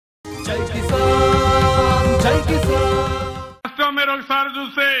రాష్ట్రం మీరు ఒకసారి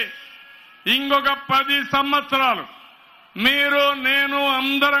చూస్తే ఇంకొక 10 సంవత్సరాలు మీరు నేను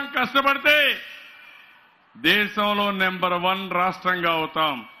అందరం కష్టపడితే దేశంలో నెంబర్ 1 రాష్ట్రంగా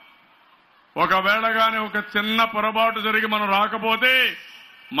అవుతాం. ఒకవేళ గాని ఒక చిన్న పొరపాటు జరిగి మనం రాకపోతే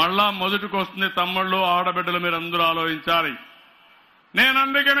మళ్ళా మొదటికి వస్తుంది. తమ్ముళ్ళు ఆడబిడ్డలు మీరు అందరూ ఆలోచించాలి. నేను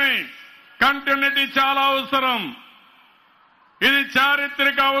అందుకని కంటిన్యూటీ చాలా అవసరం. ఇది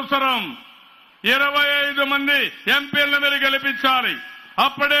చారిత్రక అవసరం. 25 మంది ఎంపీలను మీరు గెలిపించాలి.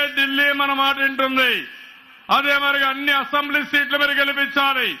 అప్పుడే ఢిల్లీ మన మాట వింటుంది. అదే మరి అన్ని అసెంబ్లీ సీట్లు మీరు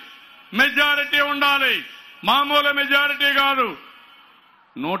గెలిపించాలి. మెజారిటీ ఉండాలి. మామూలు మెజారిటీ కాదు.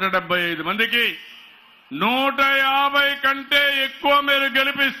 175 మందికి 150 కంటే ఎక్కువ మీరు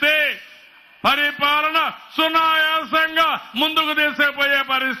గెలిపిస్తే పరిపాలన సునాయాసంగా ముందుకు తీసుకుపోయే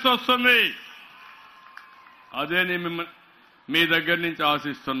పరిస్థితి వస్తుంది. అదే మీ దగ్గర నుంచి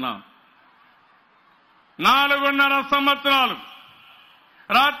ఆశిస్తున్నా. 4.5 సంవత్సరాలు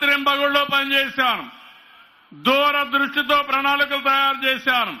రాత్రింబగుళ్ళో పనిచేశాను. దూరదృష్టితో ప్రణాళికలు తయారు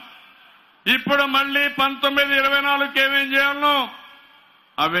చేశాను. ఇప్పుడు మళ్లీ 1924కి ఏమేం చేయాలనో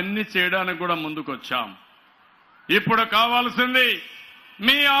అవన్నీ చేయడానికి కూడా ముందుకొచ్చాం. ఇప్పుడు కావాల్సింది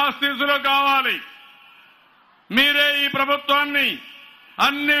మీ ఆశీస్సులు కావాలి. మీరే ఈ ప్రభుత్వాన్ని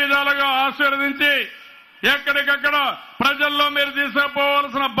అన్ని విధాలుగా ఆశీర్వదించి ఎక్కడికక్కడ ప్రజల్లో మీరు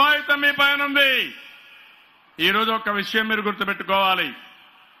తీసుకుపోవాల్సిన బాధ్యత మీ పైన ఉంది. ఈరోజు ఒక విషయం మీరు గుర్తుపెట్టుకోవాలి.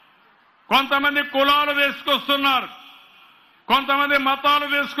 కొంతమంది కులాలు తీసుకొస్తున్నారు, కొంతమంది మతాలు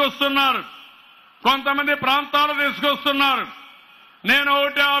తీసుకొస్తున్నారు, కొంతమంది ప్రాంతాలు తీసుకొస్తున్నారు. నేను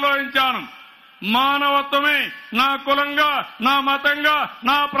ఒకటే ఆలోచించాను. మానవత్వమే నా కులంగా, నా మతంగా,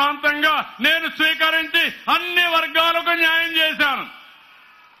 నా ప్రాంతంగా నేను స్వీకరించి అన్ని వర్గాలకు న్యాయం చేశాను.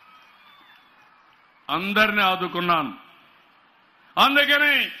 అందరినీ ఆదుకున్నాను.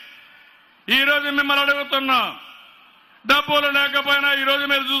 అందుకని ఈరోజు మిమ్మల్ని అడుగుతున్నా, డబ్బులు లేకపోయినా ఈరోజు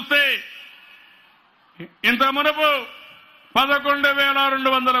మీరు చూస్తే ఇంత మునుపు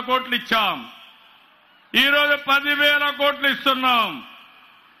 11,200 కోట్లు ఇచ్చాం. ఈరోజు 10,000 కోట్లు ఇస్తున్నాం.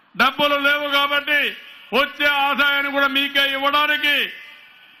 డబ్బులు లేవు కాబట్టి వచ్చే ఆదాయాన్ని కూడా మీకే ఇవ్వడానికి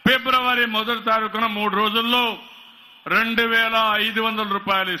ఫిబ్రవరి 1 తారీఖున 3 రోజుల్లో 2,500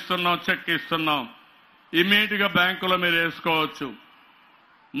 రూపాయలు ఇస్తున్నాం. చెక్ ఇస్తున్నాం. ఇమీడియట్ గా బ్యాంకులో మీరు వేసుకోవచ్చు.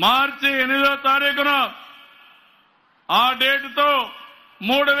 మార్చి 8వ తారీఖున ఆ డేటుతో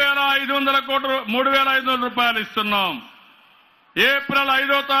 3,500 రూపాయలు ఇస్తున్నాం. ఏప్రిల్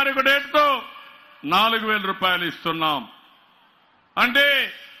 5వ తారీఖు డేటుతో 4,000 రూపాయలు ఇస్తున్నాం. అంటే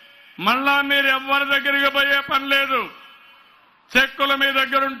మళ్ళా మీరు ఎవరి దగ్గరికి పోయే పని లేదు. చెక్కులు మీ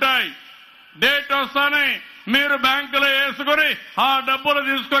దగ్గర ఉంటాయి. డేట్ వస్తానే మీరు బ్యాంకులో వేసుకుని ఆ డబ్బులు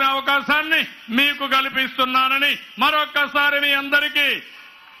తీసుకునే అవకాశాన్ని మీకు కల్పిస్తున్నానని మరొక్కసారి మీ అందరికీ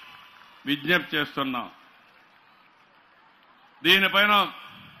విజ్ఞప్తి చేస్తున్నాం. దీనిపైన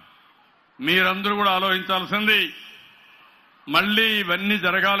మీరందరూ కూడా ఆలోచించాల్సింది, మళ్లీ ఇవన్నీ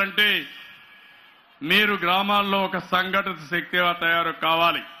జరగాలంటే మీరు గ్రామాల్లో ఒక సంఘటిత శక్తిగా తయారు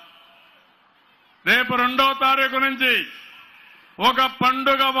కావాలి. రేపు 2వ తారీఖు నుంచి ఒక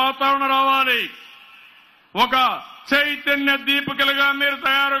పండుగ వాతావరణం రావాలి. ఒక చైతన్య దీపికలుగా మీరు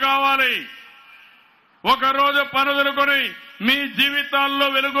తయారు కావాలి. ఒక రోజు పనుదులుకొని మీ జీవితాల్లో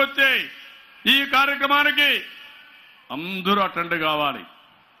వెలుగొచ్చే ఈ కార్యక్రమానికి అందరూ అటెండ్ కావాలి.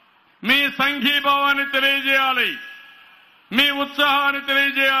 మీ సంఘీభావాన్ని తెలియజేయాలి. మీ ఉత్సాహాన్ని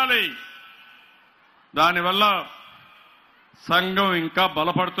తెలియజేయాలి. దానివల్ల సంఘం ఇంకా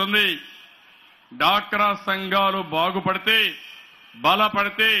బలపడుతుంది. డ్వాక్రా సంఘాలు బాగుపడితే,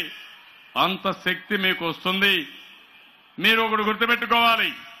 బలపడితే అంత శక్తి మీకు వస్తుంది. మీరు ఒకటి గుర్తుపెట్టుకోవాలి.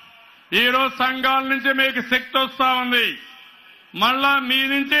 ఈరోజు సంఘాల నుంచి మీకు శక్తి వస్తా ఉంది. మళ్ళా మీ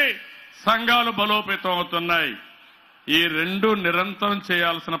నుంచి సంఘాలు బలోపేతం అవుతున్నాయి. ఈ 2 నిరంతరం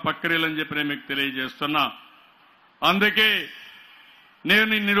చేయాల్సిన ప్రక్రియలని చెప్పి నేను మీకు తెలియజేస్తున్నా. అందుకే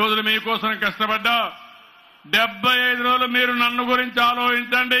నేను ఇన్ని రోజులు మీకోసం కష్టపడ్డా. 75 రోజులు మీరు నన్ను గురించి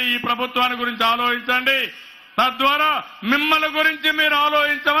ఆలోచించండి, ఈ ప్రభుత్వాన్ని గురించి ఆలోచించండి. తద్వారా మిమ్మల్ని గురించి మీరు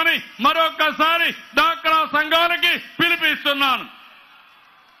ఆలోచించమని మరొక్కసారి డ్వాక్రా సంఘాలకి పిలిపిస్తున్నాను.